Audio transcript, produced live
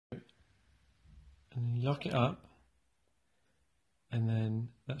You lock it up, and then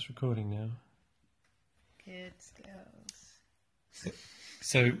that's recording now. Good skills.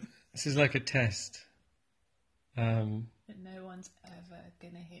 So this is like a test. That no one's ever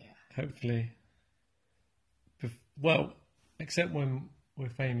gonna hear. Hopefully. Well, except when we're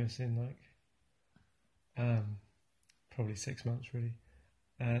famous in like probably 6 months, really.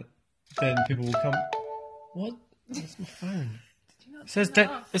 Then people will come. What? That's my phone. Did you not It says turn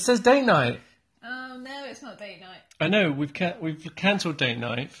that off? it says date night. Oh no, it's not date night. I know we've cancelled date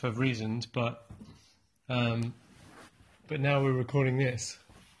night for reasons, but now we're recording this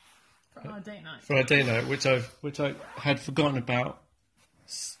For our date night. for our date night, which I had forgotten about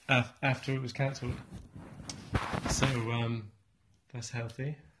after it was cancelled. So that's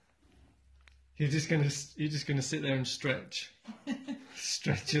healthy. You're just gonna sit there and stretch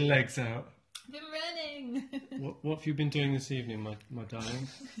your legs out. I've been running. What have you been doing this evening, my darling?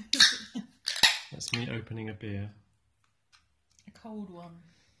 That's me opening a beer. A cold one.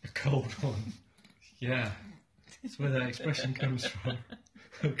 A cold one. Yeah. That's where that expression comes from.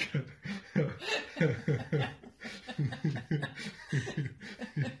 Okay.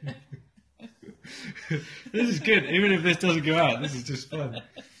 This is good. Even if this doesn't go out, this is just fun.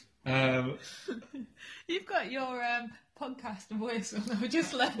 You've got your podcast voice on. I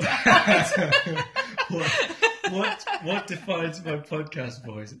just left it out. What defines my podcast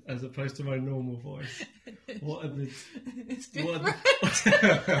voice as opposed to my normal voice? What are the? It's different.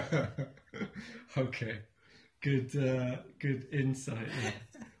 Okay, good insight.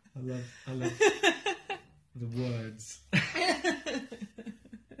 Yeah. I love the words.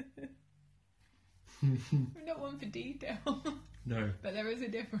 We're not one for detail. No, But there is a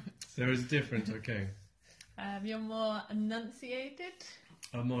difference. there is a difference. Okay, You're more enunciated.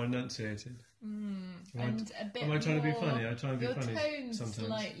 I'm more enunciated. And a bit Am I trying to be more- funny? I try and be your funny tone's sometimes.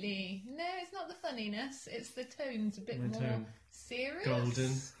 slightly. No, it's not the funniness. It's the tone's a bit My more tone. serious.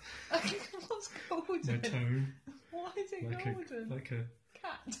 Golden. What's golden? My tone, Why is it like golden? a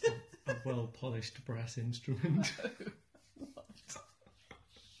Cat. a well polished brass instrument, What?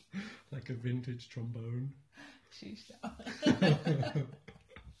 like a vintage trombone. Sheesh.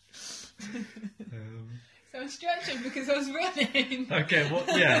 Um, So I'm stretching because I was running. Okay, well,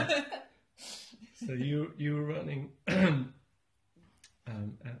 yeah. So you were running at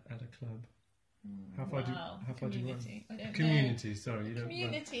a club. How far do you run? Community. I don't Community. Sorry, you know. don't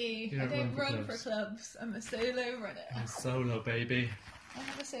Community. You I don't don't run run for for clubs. I'm a solo runner. run. Solo, baby. I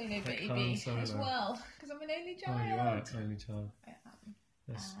have a solo can't baby solo. as well because I'm an only Oh, child. you are only child. I am.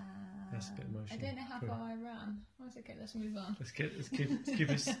 That's a bit emotional. I don't know how Cool. far I ran. Oh, it's okay. Let's move on. Let's keep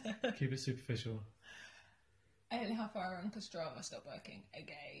it superficial. I don't know how far I ran because Strava stopped working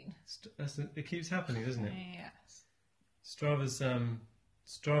again. It keeps happening, doesn't it? Yes. Strava's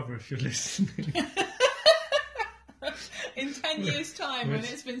Strava, if you're listening. In 10 years' time, when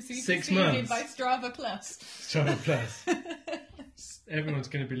it's been 6 superseded months. by Strava Plus. Strava Plus. Everyone's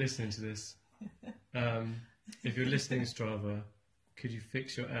going to be listening to this. If you're listening, Strava, could you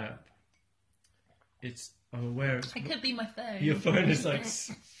fix your app? I'm aware it's... It could be my phone. Your phone is like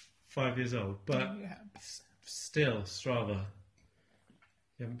 5 years old, but Yeah. still, Strava.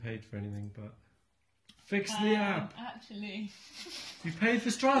 You haven't paid for anything, but... Fix the app. Actually, You paid for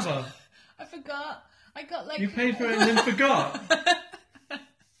Strava. I forgot. I got like... You paid for it and then forgot.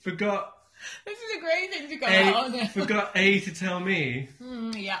 Forgot This is a great thing to go out on. Forgot A to tell me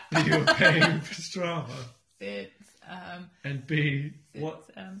Yeah. that you were paying for Strava. It's, And B, what?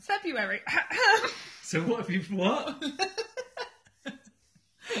 February. So what have you... What?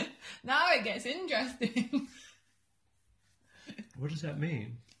 Now it gets interesting. What does that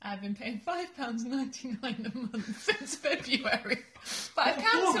mean? I've been paying £5.99 a month since February. But I've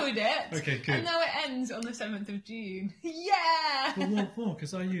cancelled it. Okay, good. And now it ends on the 7th of June. Yeah! But what for?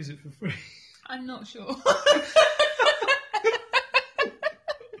 Because I use it for free. I'm not sure.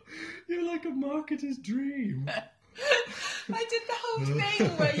 You're like a marketer's dream. I did the whole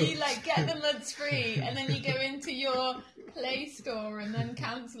thing where you like get the months free and then you go into your Play Store and then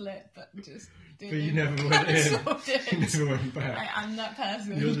cancel it, but just didn't. But you never went in. Cancelled it. You never went back. I am that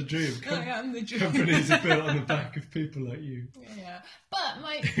person. You're the dream. I am the dream. Companies are built on the back of people like you Yeah, but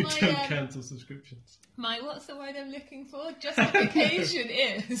who don't cancel subscriptions. my what's the word I'm looking for? Justification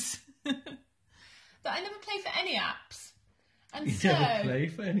is that I never play for any apps, and You so never play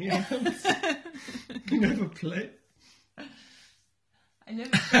for any apps. You never play. I never.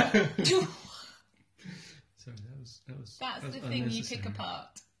 Play. Sorry, that was. That's that the was thing you pick unnecessary.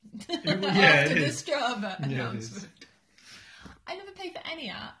 apart. Yeah, After it the is. Strava Yeah, it announcement. I never pay for any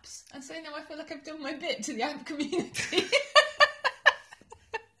apps, and so now I feel like I've done my bit to the app community.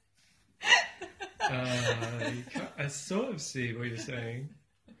 I sort of see what you're saying,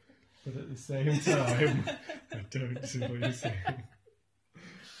 but at the same time, I don't see what you're saying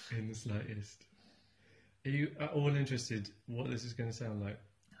in the slightest. Are you at all interested what this is going to sound like?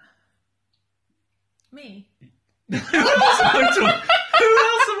 Me? Who else am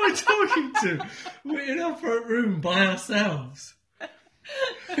I talking to? We're in our front room by ourselves.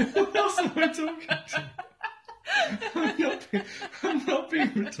 Who else am I talking to? I'm not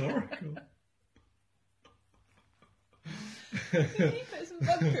being rhetorical. Can you put some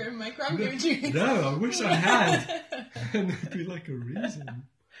vodka in my cranberry juice? No, I wish I had. And there'd be like a reason.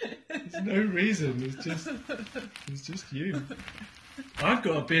 There's no reason. It's just you. I've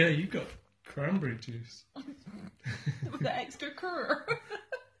got a beer. You've got cranberry juice. With the extra curr.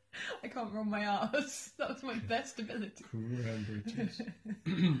 I can't roll my arse. That's my best ability. Cranberry juice.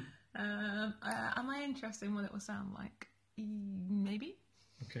 Am I interested in what it will sound like? Maybe.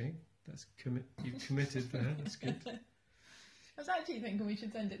 Okay, you've committed there. That's good. I was actually thinking we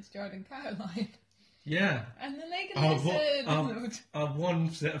should send it to Jared and Caroline. Yeah. And then they can listen. Our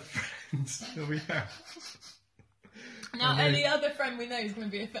one set of friends that we have. Now, any other friend we know is going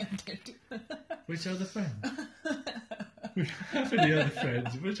to be offended. Which other friend? We don't have any other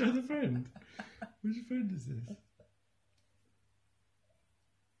friends. Which other friend? Which friend is this?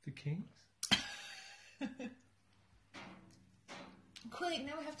 The Kings? Quick,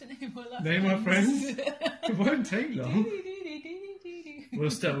 now we have to name all our Name our friends? It won't take long. We'll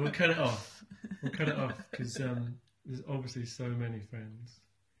cut it off. We'll cut it off because there's obviously so many friends.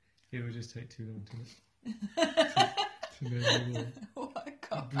 It would just take too long to name them all. What a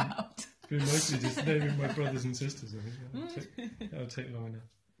cop out. It's been mostly just naming my brothers and sisters. I think that'll take long enough.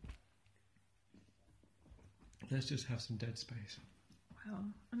 Let's just have some dead space. Wow,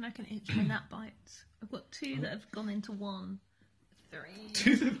 I'm like an inch when that bites. I've got two that have gone into one. 3.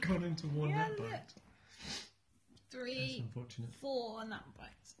 Two that have gone into one Yeah, that look. bite. 3, That's unfortunate. 4, and that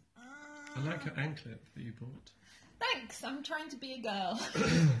bites. I like your anklet that you bought. Thanks, I'm trying to be a girl.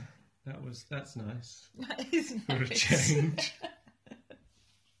 That's nice. That is nice. For a change.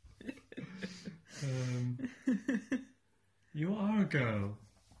 You are a girl.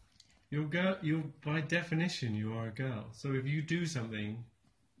 You're by definition you are a girl. So if you do something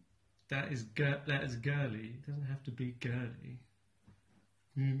that is girly, it doesn't have to be girly.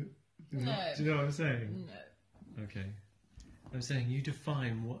 No. Do you know what I'm saying? No. Okay. I'm saying you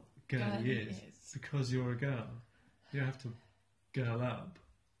define what girly is because you're a girl. You don't have to girl up.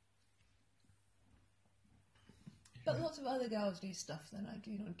 But lots of other girls do stuff that I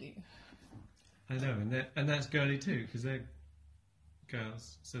do not do. I know, and that's girly too because they're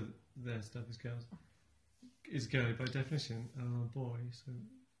girls, so their stuff is girly by definition. I'm a boy, so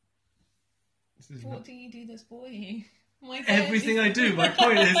this is What do you do that's boy? Everything I do. My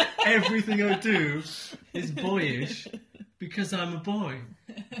point is, everything I do is boyish because I'm a boy.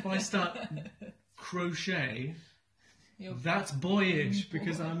 If I start crochet, that's boyish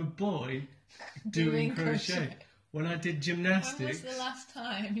because I'm a boy doing crochet. When I did gymnastics... When was the last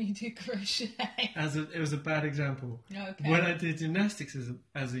time you did crochet? It was a bad example. Okay. When I did gymnastics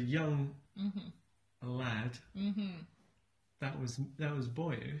as a young lad, that was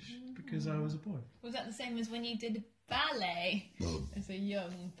boyish because I was a boy. Was that the same as when you did ballet as a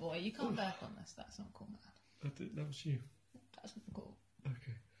young boy? You can't burp on this. That's not cool, man. That was you. That's not cool.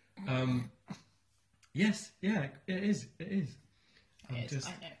 Okay. Yes. Yeah. It is. It is. I know.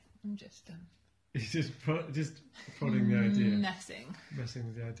 I'm just It's just prodding the idea. messing Messing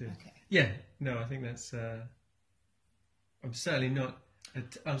with the idea. Okay. Yeah. No, I think that's. I'm certainly not. We're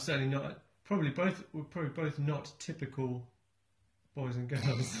probably both not typical boys and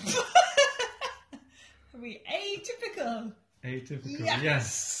girls. Are we atypical? Atypical.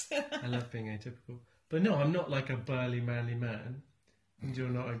 Yes. I love being atypical. But no, I'm not like a burly, manly man. And you're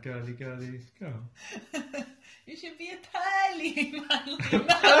not a girly girl. You should be a pearly manly man.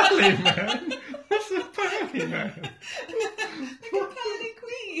 Pearly man? What's a pearly man? Like a pearly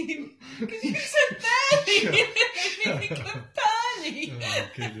queen. Because you said pearly. Like a pearly. Oh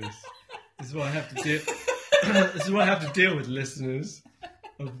goodness! This is what I have to deal. This is what I have to deal with, listeners,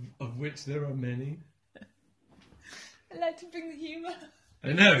 of which there are many. I like to bring the humour.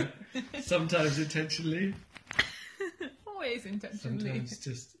 I know. Sometimes intentionally. Always intentionally. Sometimes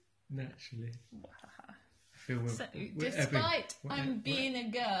just naturally. So, despite I'm being a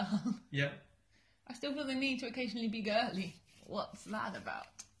girl, yeah, I still feel the need to occasionally be girly. What's that about?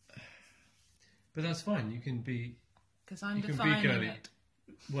 But that's fine. You can be. Because I'm you can defining be girly. it.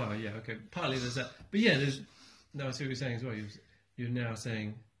 Well, yeah, okay. Partly there's that, but yeah, there's. No, I see what you're saying as well. You're now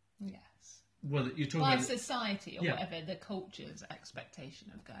saying. Yes. well, you're talking by about society or Yeah. whatever, the culture's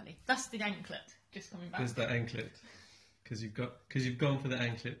expectation of girly. That's the anklet. Just coming back. there's the anklet because you've gone for the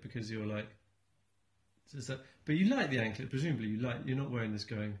anklet because you're like, but you like the anklet. Presumably, you're not wearing this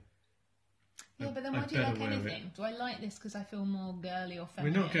going. Yeah, but then I why do you better like wear it. anything? Do I like this because I feel more girly or We're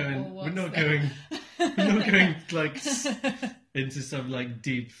feminine? not going. or We're what's not the- going. We're not going like into some like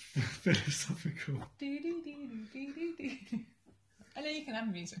deep philosophical. I know you can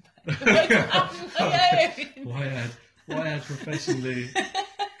have music. But I don't have my own. Why add professionally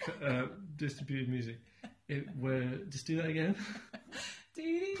distributed music? Just do that again.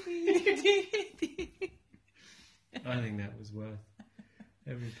 I think that was worth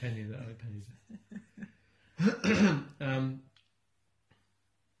every penny that I paid.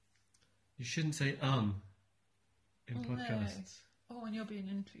 You shouldn't say in podcasts. Oh, when you're being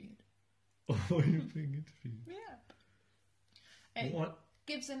interviewed. Or you're being interviewed. Yeah. It What?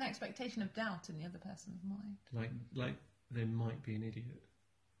 gives an expectation of doubt in the other person's mind. Like they might be an idiot.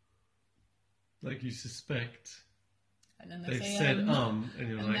 Like you suspect And then they've say, said and you're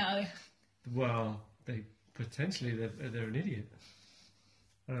and like, now, well, they're an idiot.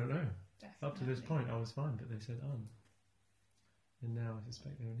 I don't know. Up to this definitely. point, I was fine, but they said and now I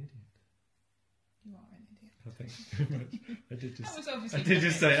suspect they're an idiot. You are an idiot. I think very much. I did That was just. obviously I did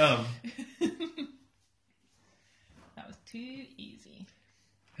just say That was too easy.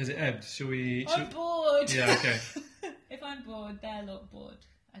 Has it ebbed? Shall we? I'm bored. Yeah. Okay. If I'm bored, they're not bored.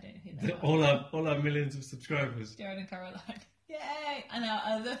 I don't know who they are. all our millions of subscribers. Jared and Caroline. Yay! And our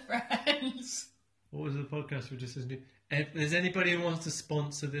other friends. What was the podcast we just listened to? If there's anybody who wants to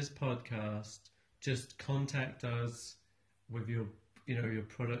sponsor this podcast, just contact us with your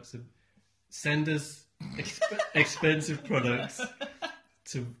products. Send us expensive products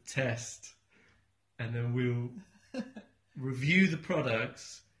to test, and then we'll review the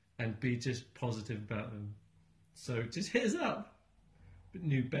products and be just positive about them. So just hit us up.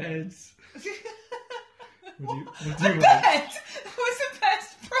 New beds. What do you want? Bed! That was the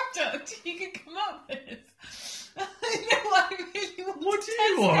best product you could come up with. I know I really want What to do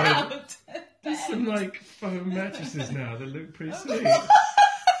you test want? out a There's bed. some like foam mattresses now that look pretty sweet.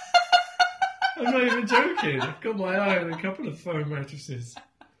 I'm not even joking. I've got my eye on a couple of foam mattresses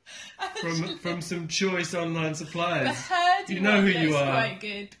from some choice online The suppliers. Herdy You know one who you looks are. quite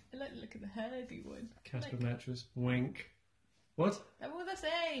good. I like the look of the Herdy one. Casper mattress. Wink. What? They're all the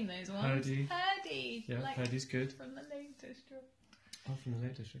same, those ones. Herdy. Herdy. Yeah, like Paddy's good. from the Lake District. Oh, from the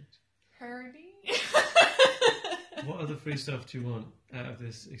Lake District. Herdy. What other free stuff do you want out of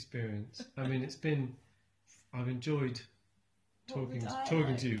this experience? I mean, I've enjoyed What would talking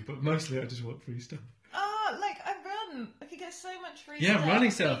I to you, but mostly I just want free stuff. Oh, like I run. I could get so much free Yeah, stuff.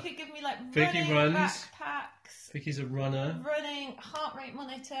 running stuff. You could give me like Vicky running runs. backpacks, Vicky's a runner. running heart rate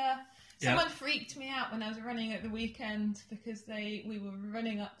monitor. Yeah. Someone freaked me out when I was running at the weekend because we were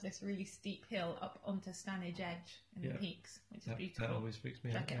running up this really steep hill up onto Stanage Edge in Yeah. the peaks, which is That beautiful. always freaks me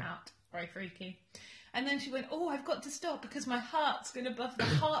out. Check it yeah. out. Very freaky. And then she went, oh, I've got to stop because my heart's going above the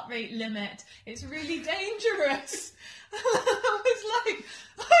heart rate limit. It's really dangerous. I was like,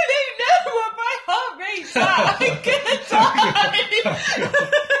 I don't know what my heart rate's at. I'm going to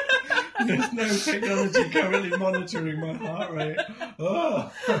die. There's no technology currently monitoring my heart rate.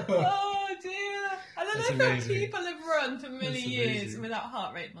 Oh. Oh, dear. I don't That's know how amazing. people have run for many That's years amazing. without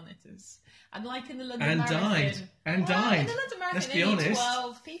heart rate monitors. And like in the London And Marathon. died. And well, died. In the London Marathon, Let's be only honest.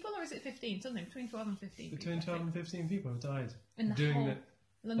 12 people, or is it 15? Something between 12 and 15 people. Between 12 and 15 people have died In the doing whole the.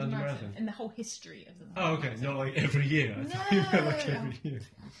 London London Marathon. Marathon. In the whole history of the Oh, London okay. Marathon. Not like every year. I thought you meant like No. every year.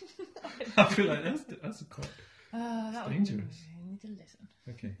 I feel like that's quite That was dangerous. You need to listen.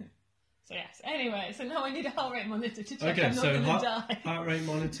 okay. So yes. Anyway, so now I need a heart rate monitor to check Okay, I'm not so going to heart, die. heart rate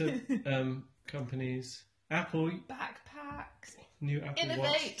monitor companies. Apple, Backpacks. new Apple Watch,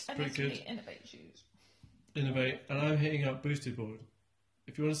 Innovate. it's I pretty need good. to innovate shoes. Innovate, and I'm hitting up Boosted Board.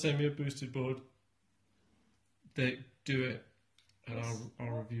 If you want to send me a Boosted Board, do it, and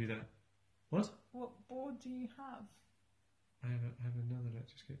I'll review that. What? What board do you have? I have another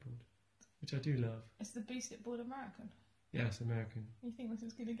electric skateboard, which I do love. It's the Boosted Board American. Yes, American. You think this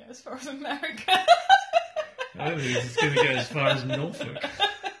is going to get as far as America? I don't think it's going to get as far as Norfolk.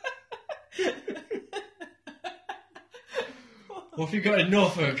 What have you got in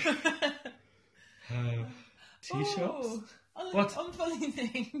Norfolk? Tea shops? What? On funny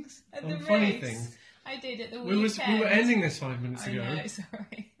things. At On the funny race. things? I did at the We weekend. were ending this 5 minutes I ago. know,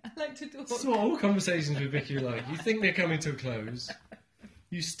 sorry. I like to talk. That's what all conversations with Vicky are like. You think they're coming to a close.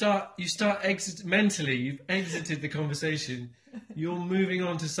 You start mentally. You've exited the conversation. You're moving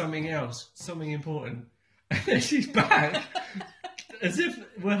on to something else, something important, and then she's back, As if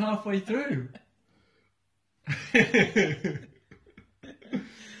we're halfway through.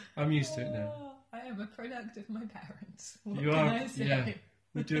 I'm used to it now. Oh, I am a product of my parents. What You can are, I say? yeah.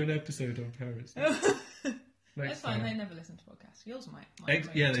 We do an episode on parents. That's fine. They never listen to podcasts. Yours might.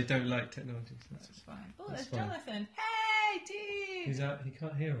 Yeah, they don't like technology. So That's fine. Oh, That's there's fine. Jonathan. Hey, dude. he's out. He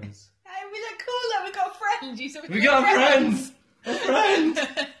can't hear us. Hey, we look cool. We got friends. You said We got friends. A friend.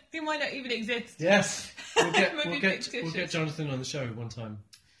 Who might not even exist. Yes. We'll Maybe get fictitious. Jonathan on the show one time.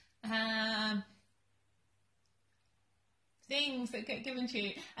 Things that get given to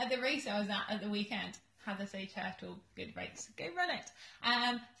you at the race I was at the weekend. Heather Say Turtle, good race, go run it.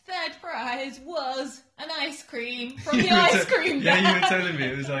 Third prize was an ice cream from the ice cream Yeah, van. you were telling me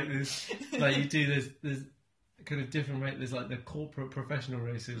it was like this. Like you do there's kind of different rate. There's like the corporate professional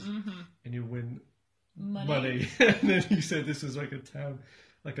races, and you win money. And then you said this was like a town,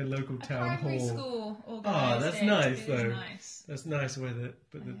 like a local town Primary hall. school Ah, organised that's it. nice It was though. nice. That's nice with it.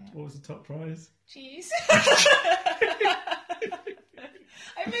 But what was the top prize? Cheese.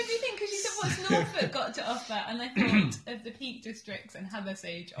 It made me think because you said what's Norfolk got to offer, and I thought of the Peak Districts and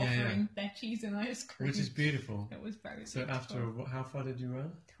Hathersage offering their cheese and ice cream, Which is beautiful. It was very So beautiful. after how far did you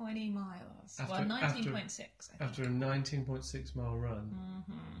run? 20 miles, After- 19.6. After a 19.6 mile run,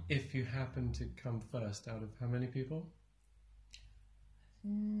 if you happen to come first out of how many people?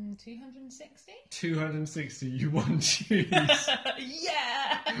 260. 260. You won cheese.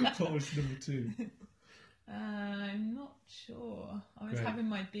 Yeah. What was number 2? I'm not sure. I was Great. having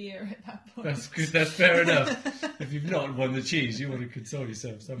my beer at that point. That's good. That's fair enough. If you've not won the cheese, you want to console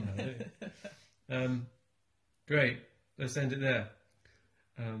yourself somehow, don't you? Great. Let's end it there.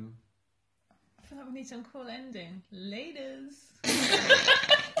 I feel like we need some cool ending. Laters.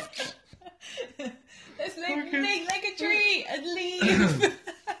 Let's make a tree and leave.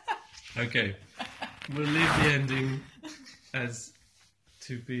 Okay. We'll leave the ending as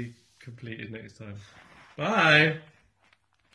to be completed next time. Bye.